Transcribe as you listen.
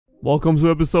Welcome to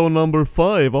episode number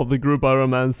 5 of the Group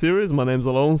Ironman series. My name's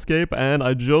Alonescape and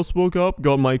I just woke up,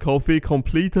 got my coffee,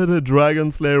 completed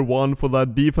Dragon Slayer 1 for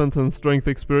that defense and strength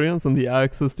experience and the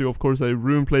access to, of course, a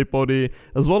rune plate body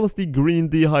as well as the green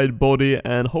d'hide body,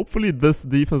 and hopefully this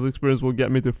defense experience will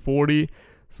get me to 40.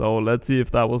 So let's see if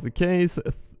that was the case.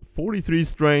 43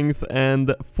 strength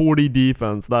and 40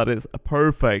 defense, that is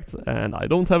perfect. And I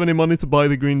don't have any money to buy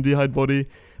the green d'hide body,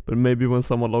 but maybe when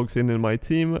someone logs in my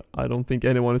team, I don't think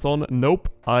anyone is on. Nope,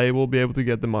 I will be able to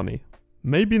get the money.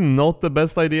 Maybe not the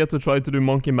best idea to try to do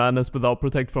Monkey Madness without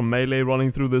Protect from Melee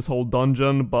running through this whole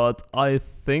dungeon, but I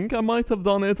think I might have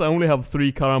done it. I only have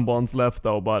 3 Karambans left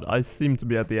though, but I seem to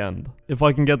be at the end. If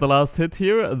I can get the last hit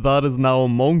here, that is now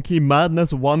Monkey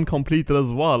Madness 1 completed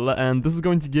as well, and this is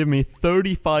going to give me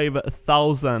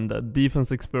 35,000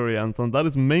 defense experience, and that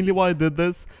is mainly why I did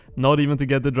this. Not even to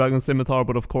get the Dragon Scimitar,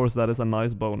 but of course that is a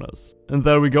nice bonus. And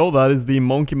there we go, that is the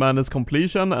Monkey Madness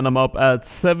completion, and I'm up at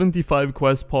 75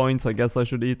 quest points. I guess I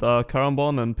should eat a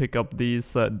Karamban and pick up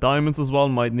these diamonds as well,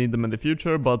 might need them in the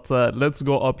future, but let's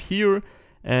go up here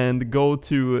and go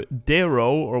to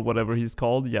Darrow, or whatever he's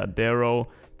called, yeah, Darrow.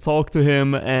 Talk to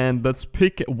him and let's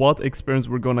pick what experience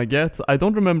we're gonna get. I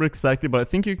don't remember exactly, but I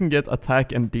think you can get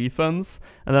attack and defense,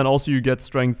 and then also you get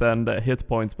strength and hit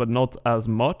points, but not as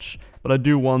much. But I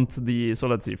do want the, so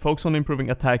let's see, focus on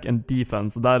improving attack and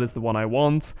defense. That is the one I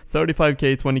want.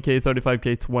 35k, 20k,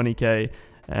 35k, 20k.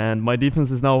 And my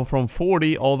defense is now from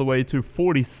 40 all the way to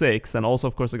 46. And also,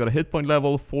 of course, I got a hit point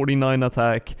level, 49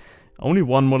 attack. Only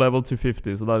one more level to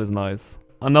 50, so that is nice.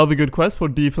 Another good quest for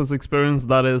defense experience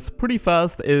that is pretty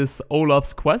fast is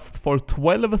Olaf's quest for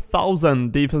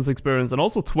 12,000 defense experience and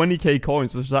also 20k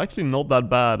coins, which is actually not that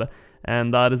bad.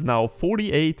 And that is now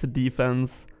 48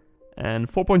 defense and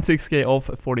 4.6k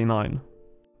off 49.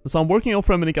 So I'm working on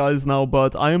Fremennik Isles now,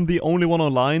 but I am the only one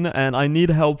online and I need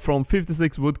help from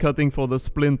 56 woodcutting for the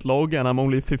splint log, and I'm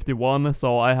only 51,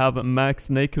 so I have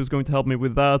Max Nick who's going to help me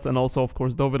with that, and also of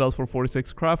course Dovidas for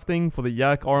 46 crafting for the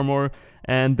yak armor,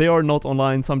 and they are not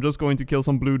online, so I'm just going to kill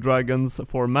some blue dragons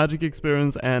for magic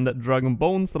experience and dragon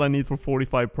bones that I need for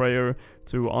 45 prayer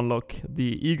to unlock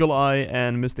the eagle eye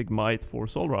and mystic might for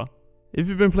Solra. If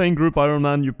you've been playing Group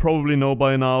Ironman, you probably know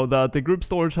by now that the group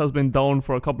storage has been down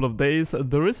for a couple of days.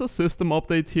 There is a system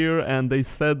update here and they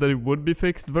said that it would be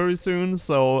fixed very soon,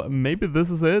 so maybe this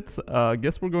is it.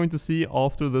 Guess we're going to see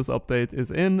after this update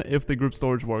is in if the group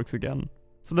storage works again.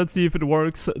 So let's see if it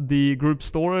works, the group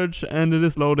storage, and it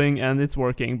is loading and it's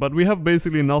working. But we have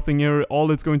basically nothing here.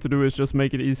 All it's going to do is just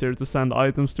make it easier to send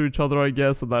items to each other, I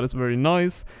guess, so that is very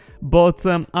nice. But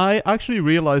I actually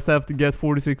realized I have to get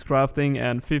 46 crafting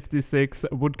and 56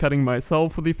 woodcutting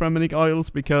myself for the Fremennik Isles,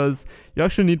 because you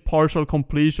actually need partial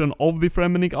completion of the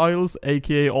Fremennik Isles,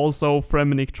 aka also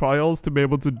Fremennik Trials, to be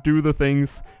able to do the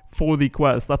things for the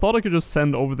quest. I thought I could just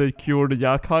send over the cured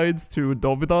yak hides to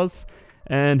Dovidas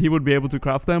and he would be able to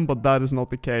craft them, but that is not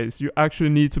the case. You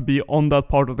actually need to be on that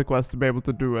part of the quest to be able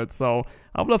to do it, so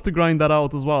I will have to grind that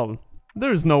out as well.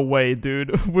 There's no way,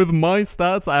 dude. With my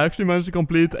stats, I actually managed to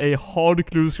complete a hard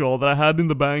clue scroll that I had in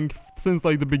the bank since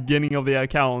like the beginning of the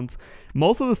account.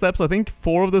 Most of the steps, I think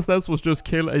 4 of the steps was just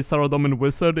kill a Saradomin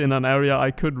wizard in an area I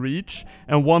could reach,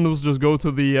 and 1 was just go to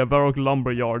the Varrock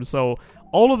lumber yard, so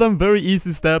all of them very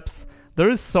easy steps. There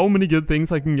is so many good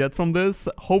things I can get from this.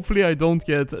 Hopefully I don't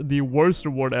get the worst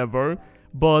reward ever,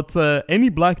 but any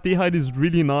black d'hide is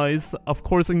really nice. Of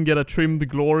course I can get a trimmed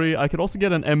glory. I could also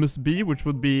get an MSB, which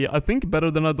would be, I think, better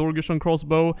than a Dorgishon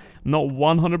crossbow. Not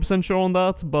 100% sure on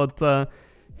that, but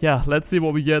yeah, let's see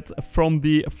what we get from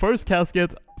the first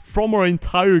casket from our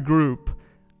entire group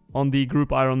on the Group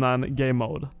Ironman game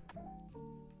mode.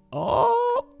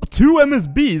 Oh, 2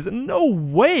 MSBs? No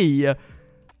way!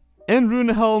 And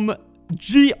Runehelm.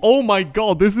 Oh my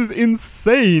god, this is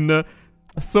insane!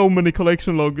 So many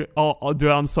collection log. Oh,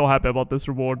 dude, I'm so happy about this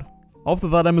reward. After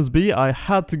that MSB, I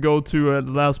had to go to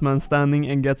the Last Man Standing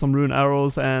and get some rune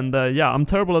arrows, and yeah, I'm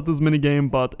terrible at this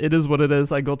minigame, but it is what it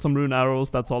is. I got some rune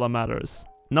arrows, that's all that matters.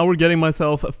 Now we're getting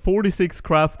myself 46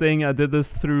 crafting. I did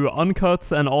this through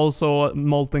Uncuts and also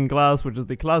Molten Glass, which is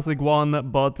the classic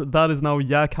one, but that is now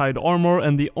yak hide armor,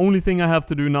 and the only thing I have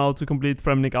to do now to complete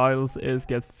Fremennik Isles is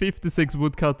get 56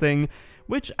 woodcutting,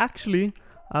 which actually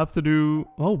I have to do...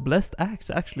 Oh, Blessed Axe,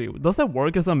 actually. Does that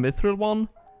work as a mithril one?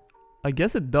 I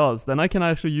guess it does. Then I can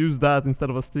actually use that instead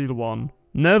of a steel one.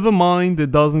 Never mind,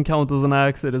 it doesn't count as an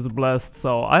axe, it is blessed,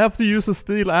 so I have to use a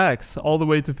steel axe all the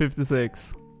way to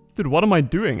 56. Dude, what am I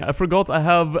doing? I forgot I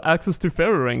have access to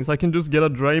fairy rings. I can just get a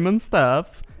Draymond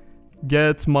staff,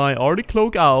 get my Arctic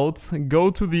cloak out,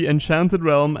 go to the Enchanted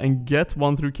Realm and get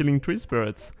one through killing tree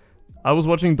spirits. I was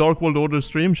watching Dark World Order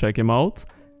stream, check him out.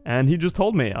 And he just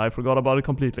told me. I forgot about it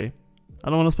completely. I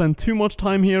don't want to spend too much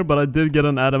time here, but I did get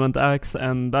an adamant axe,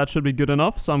 and that should be good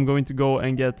enough. So I'm going to go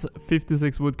and get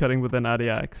 56 woodcutting with an addy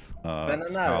axe.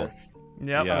 Venanaris.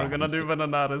 Yep, Yeah. we're gonna do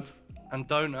Venanaris. And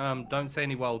don't say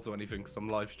any words or anything, because I'm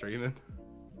live streaming.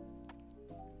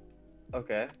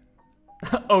 Okay.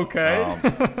 Okay.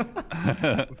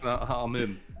 I'm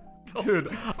in. Dude,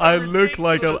 I look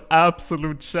like an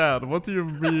absolute Chad. What do you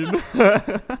mean?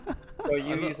 So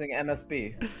you're using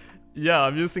MSB? Yeah,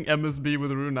 I'm using MSB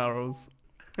with rune arrows.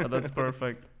 That's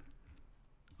perfect.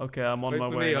 Okay, I'm on Wait my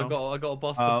for way me, now. I got a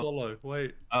boss to follow.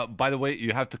 Wait. By the way,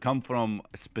 you have to come from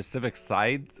a specific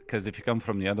side, because if you come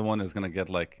from the other one, it's gonna get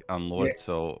like unlured. Yeah.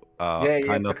 So Yeah, you have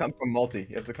kind to of, come from multi.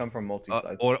 You have to come from multi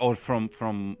side. or from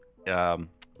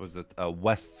was it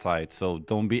west side? So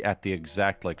don't be at the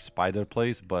exact like spider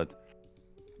place, but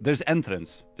there's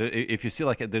entrance. If you see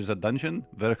like there's a dungeon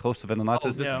very close to Venanatis.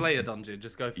 Oh, the Slayer dungeon.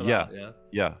 Just go for Yeah. that. Yeah.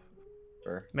 Yeah.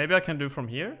 Sure. Maybe I can do from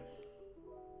here?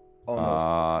 Oh,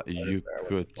 no. You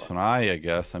could try, I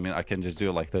guess. I mean, I can just do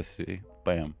it like this. See,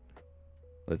 bam.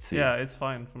 Let's see. Yeah, it's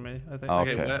fine for me, I think.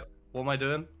 Okay. What am I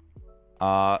doing?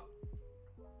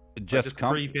 Just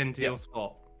come. creep into your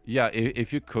spot. Yeah,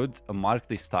 if you could mark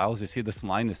these tiles, you see this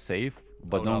line is safe,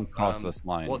 but Hold don't up, cross this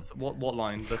line. What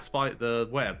line? The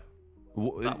web.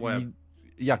 That web.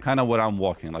 Yeah, kind of where I'm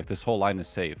walking. Like this whole line is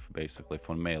safe, basically,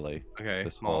 for melee. Okay.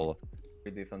 This whole.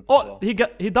 Free defense as Oh, well. he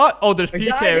died. Oh, there's He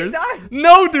died, PKers. he died!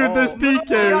 No, dude, there's Oh, we got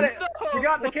PKers. it! We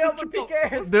got the kill for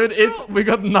PKs! Dude, we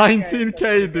got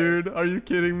 19k, dude. Are you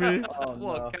kidding me? Oh, no.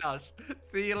 What cash?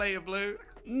 See you later, Blue.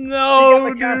 No,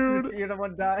 You got the cash, dude. you're the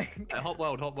one dying. Hot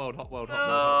world, hot world, hot world, hot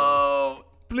world. No.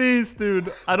 Please, dude.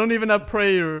 I don't even have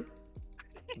prayer.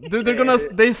 Dude,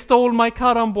 they stole my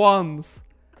karambwans.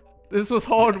 This was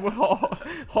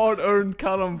hard-earned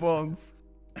karambwans.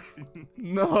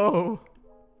 No.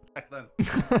 Back then.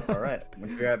 Alright, we'll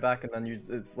be right back, and then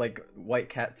it's like White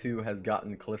Cat 2 has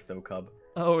gotten Callisto Cub.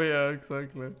 Oh yeah,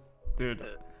 exactly. Dude,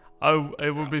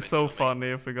 it would be so funny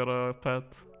if we got a pet.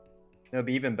 It'll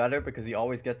be even better because he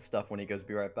always gets stuff when he goes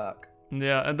be right back.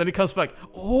 Yeah, and then he comes back.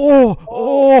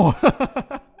 Oh!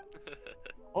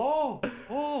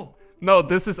 Oh! No,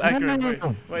 this is accurate.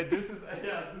 Wait, this is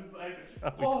accurate.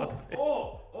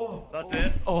 That's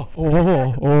it.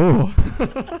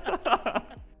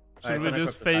 Should Alright, we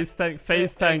just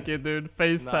face tank it, dude?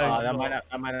 Face tank.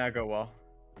 that might not go well.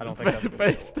 I don't think that's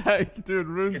Face tank, dude.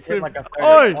 Rune It's hit sim. like a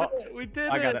Oi! third. Oh, We did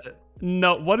I got it.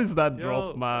 No, what is that Yo,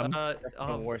 drop, man? that's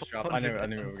the worst drop. I knew it would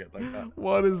get like that.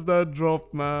 What is that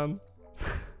drop, man?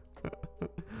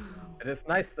 It is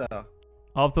nice though.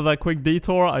 After that quick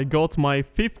detour, I got my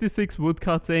 56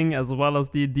 woodcutting as well as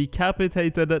the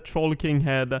decapitated Troll King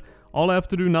head. All I have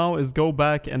to do now is go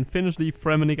back and finish the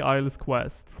Fremenic Isles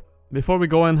quest. Before we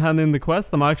go and hand in the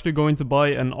quest, I'm actually going to buy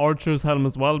an archer's helm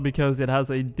as well because it has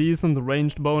a decent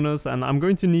ranged bonus, and I'm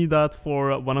going to need that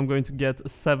for when I'm going to get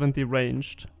 70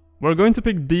 ranged. We're going to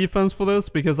pick defense for this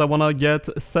because I want to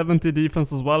get 70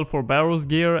 defense as well for Barrows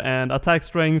gear, and attack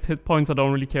strength, hit points I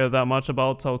don't really care that much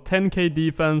about, so 10k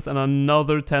defense and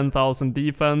another 10,000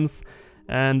 defense.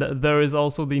 And there is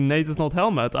also the Natives Note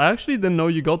helmet. I actually didn't know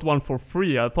you got one for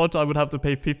free. I thought I would have to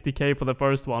pay 50k for the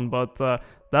first one, but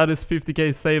that is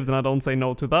 50k saved and I don't say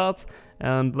no to that.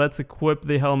 And let's equip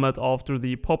the helmet after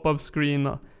the pop-up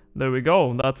screen. There we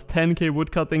go. That's 10k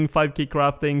woodcutting, 5k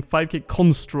crafting, 5k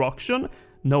construction.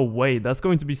 No way, that's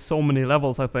going to be so many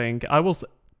levels, I think. I was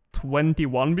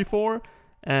 21 before,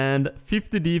 and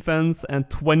 50 defense and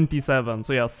 27.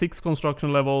 So yeah, 6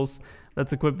 construction levels.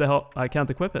 Let's equip the I can't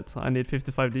equip it. I need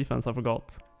 55 defense, I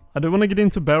forgot. I do want to get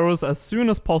into Barrows as soon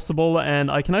as possible, and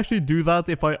I can actually do that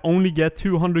if I only get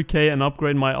 200k and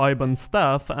upgrade my Iban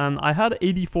staff. And I had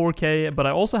 84k, but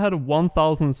I also had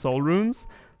 1000 soul runes.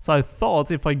 So I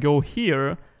thought if I go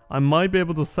here, I might be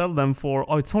able to sell them for,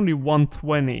 oh, it's only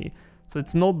 120. So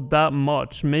it's not that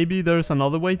much. Maybe there's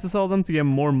another way to sell them to get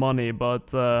more money,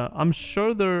 but I'm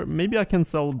sure maybe I can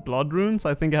sell blood runes.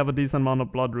 I think I have a decent amount of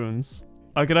blood runes.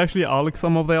 I could actually alch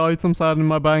some of the items I had in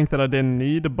my bank that I didn't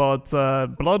need, but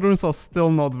blood runes are still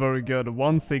not very good.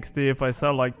 160, if I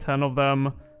sell like 10 of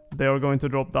them, they are going to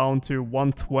drop down to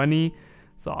 120.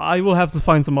 So I will have to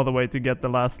find some other way to get the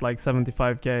last like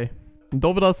 75k.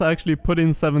 Dovidas actually put in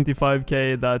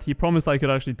 75k that he promised I could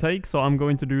actually take, so I'm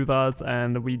going to do that,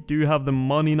 and we do have the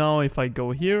money now. If I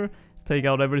go here, take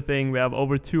out everything, we have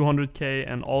over 200k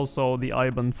and also the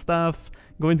Iban staff.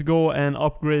 Going to go and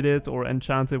upgrade it or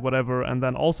enchant it, whatever, and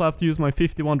then also have to use my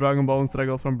 51 dragon bones that I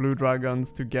got from blue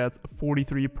dragons to get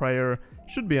 43 prayer.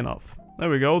 Should be enough. There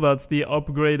we go, that's the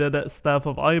upgraded Staff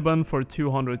of Iban for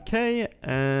 200k,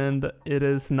 and it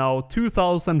is now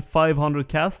 2,500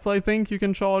 casts I think you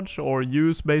can charge, or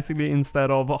use basically, instead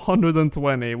of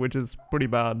 120, which is pretty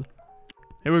bad.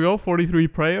 Here we go, 43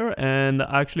 prayer, and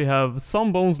I actually have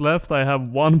some bones left. I have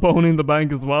 1 bone in the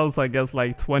bank as well, so I guess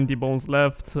like 20 bones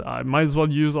left. I might as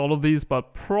well use all of these,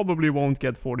 but probably won't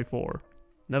get 44.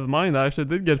 Never mind, I actually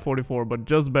did get 44, but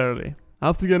just barely.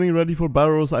 After getting ready for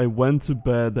Barrows, I went to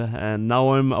bed, and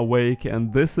now I'm awake,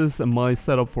 and this is my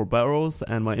setup for Barrows,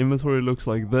 and my inventory looks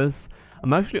like this.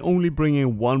 I'm actually only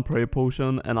bringing 1 prayer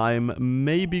potion, and I'm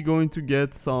maybe going to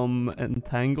get some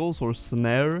entangles or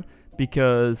snare,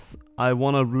 because I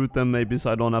want to root them maybe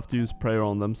so I don't have to use prayer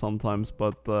on them sometimes,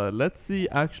 but let's see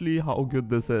actually how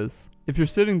good this is. If you're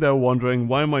sitting there wondering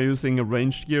why am I using a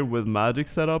ranged gear with magic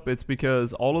setup, it's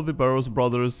because all of the Barrows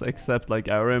brothers except like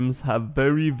Arims have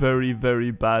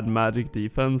very bad magic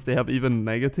defense. They have even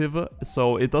negative,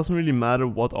 so it doesn't really matter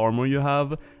what armor you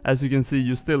have. As you can see,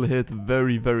 you still hit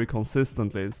very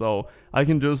consistently, so I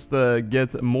can just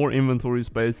get more inventory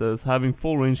spaces having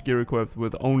full range gear equipped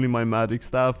with only my magic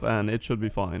staff, and it should be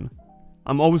fine.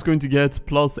 I'm always going to get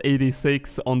plus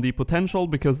 86 on the potential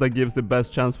because that gives the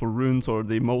best chance for runes or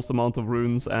the most amount of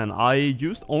runes, and I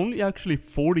used only actually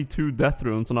 42 death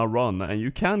runes on a run, and you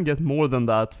can get more than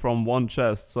that from 1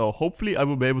 chest, so hopefully I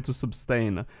will be able to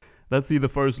sustain. Let's see the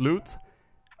first loot,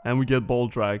 and we get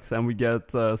bolt drags, and we get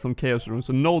some chaos runes,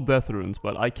 so no death runes,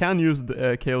 but I can use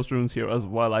the chaos runes here as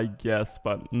well I guess,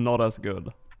 but not as good.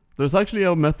 There's actually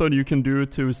a method you can do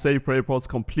to save prayer pots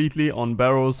completely on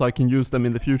Barrows, so I can use them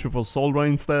in the future for Solra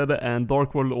instead, and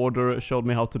Dark World Order showed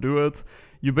me how to do it.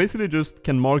 You basically just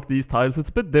can mark these tiles. It's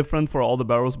a bit different for all the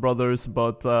Barrows brothers,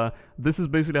 but this is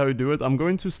basically how you do it. I'm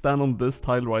going to stand on this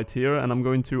tile right here, and I'm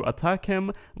going to attack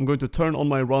him. I'm going to turn on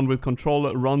my run with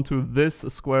control, run to this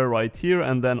square right here,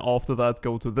 and then after that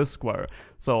go to this square.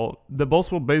 So the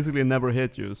boss will basically never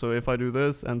hit you. So if I do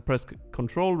this and press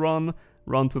control run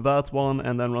to that one,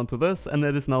 and then run to this, and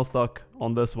it is now stuck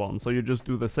on this one. So you just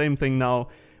do the same thing now,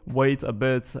 wait a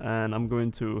bit, and I'm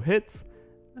going to hit,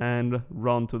 and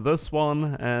run to this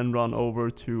one, and run over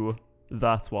to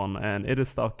that one, and it is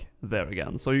stuck there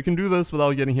again. So you can do this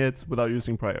without getting hit, without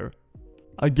using prayer.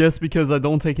 I guess because I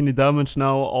don't take any damage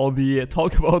now, all the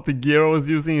talk about the gear I was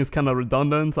using is kind of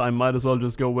redundant. I might as well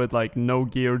just go with like no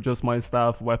gear, just my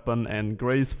staff, weapon, and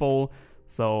graceful.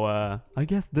 So I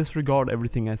guess disregard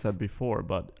everything I said before,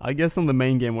 but I guess on the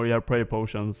main game where you have prayer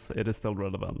potions, it is still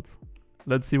relevant.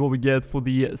 Let's see what we get for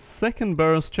the second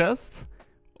Barrows chest.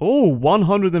 Oh,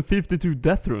 152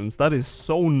 death runes, that is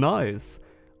so nice.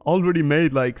 Already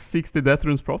made like 60 death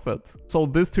runes profit. So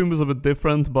this tomb is a bit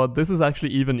different, but this is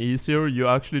actually even easier. You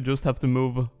actually just have to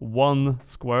move 1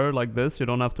 square like this, you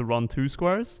don't have to run 2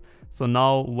 squares. So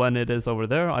now when it is over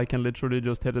there, I can literally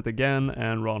just hit it again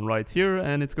and run right here,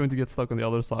 and it's going to get stuck on the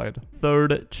other side.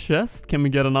 Third chest, can we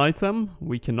get an item?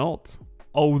 We cannot.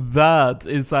 Oh, that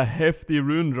is a hefty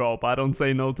rune drop, I don't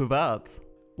say no to that.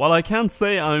 While I can't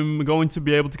say I'm going to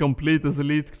be able to complete this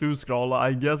elite clue scroll,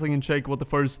 I guess I can check what the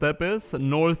first step is.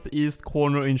 Northeast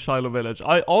corner in Shiloh Village.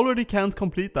 I already can't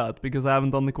complete that because I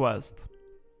haven't done the quest.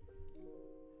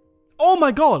 Oh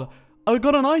my god! I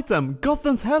got an item!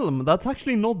 Gothen's Helm! That's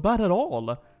actually not bad at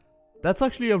all. That's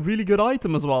actually a really good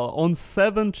item as well, on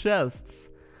 7 chests.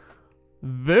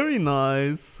 Very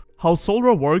nice. How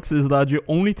Solra works is that you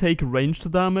only take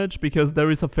ranged damage, because there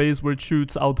is a phase where it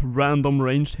shoots out random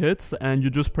ranged hits, and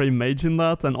you just pray mage in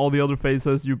that, and all the other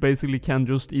phases you basically can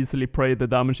just easily pray the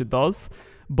damage it does.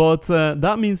 But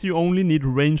that means you only need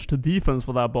ranged defense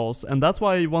for that boss, and that's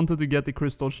why I wanted to get the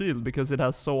Crystal Shield, because it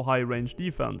has so high range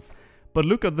defense. But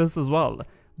look at this as well.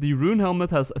 The Rune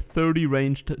Helmet has 30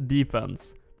 ranged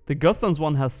defense. The Guthan's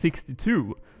one has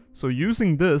 62. So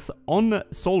using this on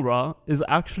Solra is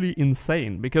actually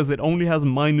insane, because it only has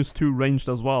 -2 ranged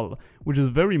as well, which is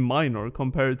very minor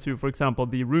compared to, for example,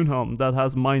 the Rune Helm that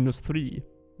has -3.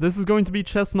 This is going to be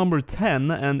chest number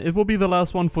 10, and it will be the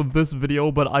last one for this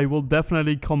video, but I will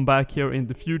definitely come back here in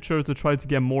the future to try to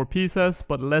get more pieces,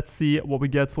 but let's see what we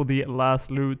get for the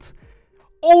last loot.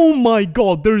 Oh my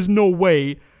god, there's no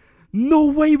way! No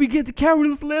way we get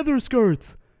Carol's leather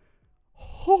skirts!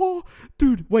 Oh,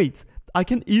 dude, wait. I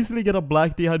can easily get a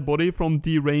black D'hide body from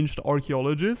Deranged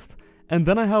Archaeologist, and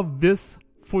then I have this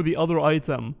for the other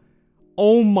item.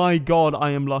 Oh my god,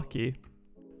 I am lucky.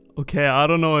 Okay, I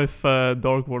don't know if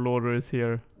Dark World Order is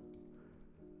here.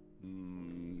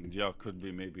 Yeah, could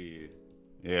be maybe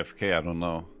AFK, I don't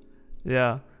know.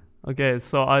 Yeah. Okay,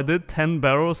 so I did 10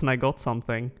 barrows and I got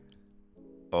something.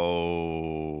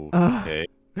 Oh, okay.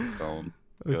 Sound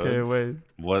Okay, good. wait.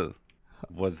 What?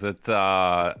 Was it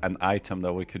an item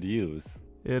that we could use?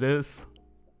 It is.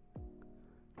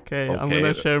 Okay, I'm Okay.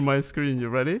 gonna share my screen. You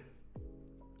ready?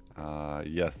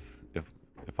 Yes.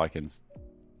 If I can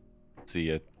see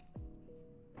it.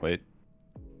 Wait.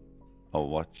 Oh,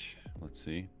 watch. Let's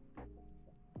see.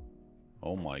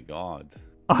 Oh my god.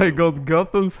 I got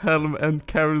Gotham's helm and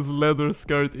Karen's leather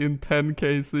skirt in 10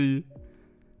 KC.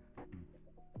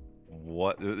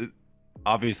 What?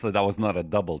 Obviously, that was not a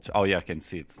double. Oh yeah, I can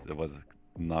see it was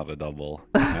not a double.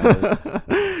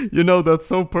 You know, that's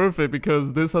so perfect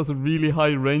because this has a really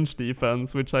high range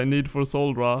defense, which I need for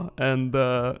Solra, and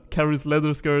Karen's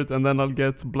leather skirt, and then I'll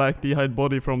get black d'hide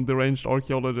body from Deranged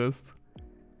Archaeologist.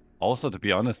 Also, to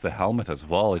be honest, the helmet as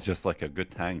well is just like a good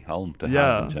tank helm to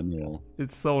have in general.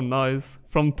 It's so nice.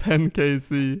 From 10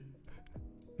 KC.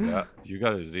 Yeah, you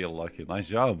got it real lucky. Nice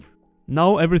job.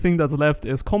 Now everything that's left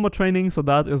is combat training, so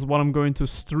that is what I'm going to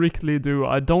strictly do.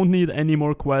 I don't need any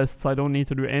more quests, I don't need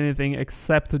to do anything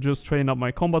except to just train up my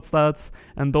combat stats,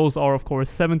 and those are of course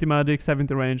 70 magic,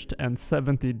 70 ranged, and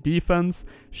 70 defense.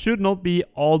 Should not be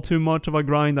all too much of a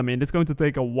grind. I mean, it's going to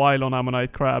take a while on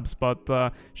Ammonite crabs,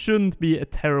 but shouldn't be a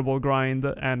terrible grind,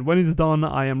 and when it's done,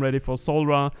 I am ready for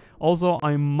Solra. Also,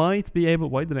 I might be able...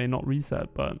 Why did I not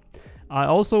reset? But... I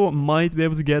also might be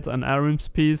able to get an Arim's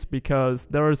piece because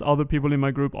there is other people in my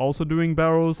group also doing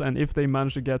barrows, and if they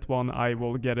manage to get one, I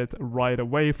will get it right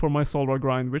away for my Solra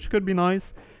grind, which could be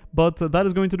nice. But that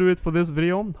is going to do it for this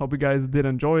video. Hope you guys did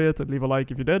enjoy it. Leave a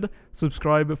like if you did.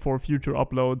 Subscribe for future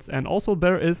uploads. And also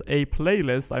there is a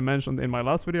playlist I mentioned in my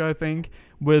last video, I think,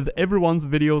 with everyone's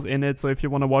videos in it. So if you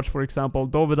want to watch, for example,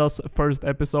 Dovida's first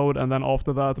episode, and then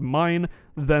after that mine,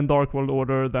 then Dark World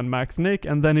Order, then Max Nick,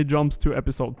 and then it jumps to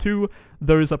episode 2,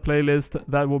 there is a playlist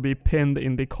that will be pinned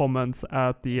in the comments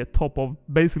at the top of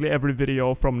basically every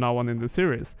video from now on in the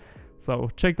series. So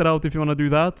check that out if you want to do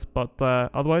that, but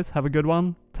otherwise, have a good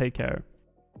one, take care.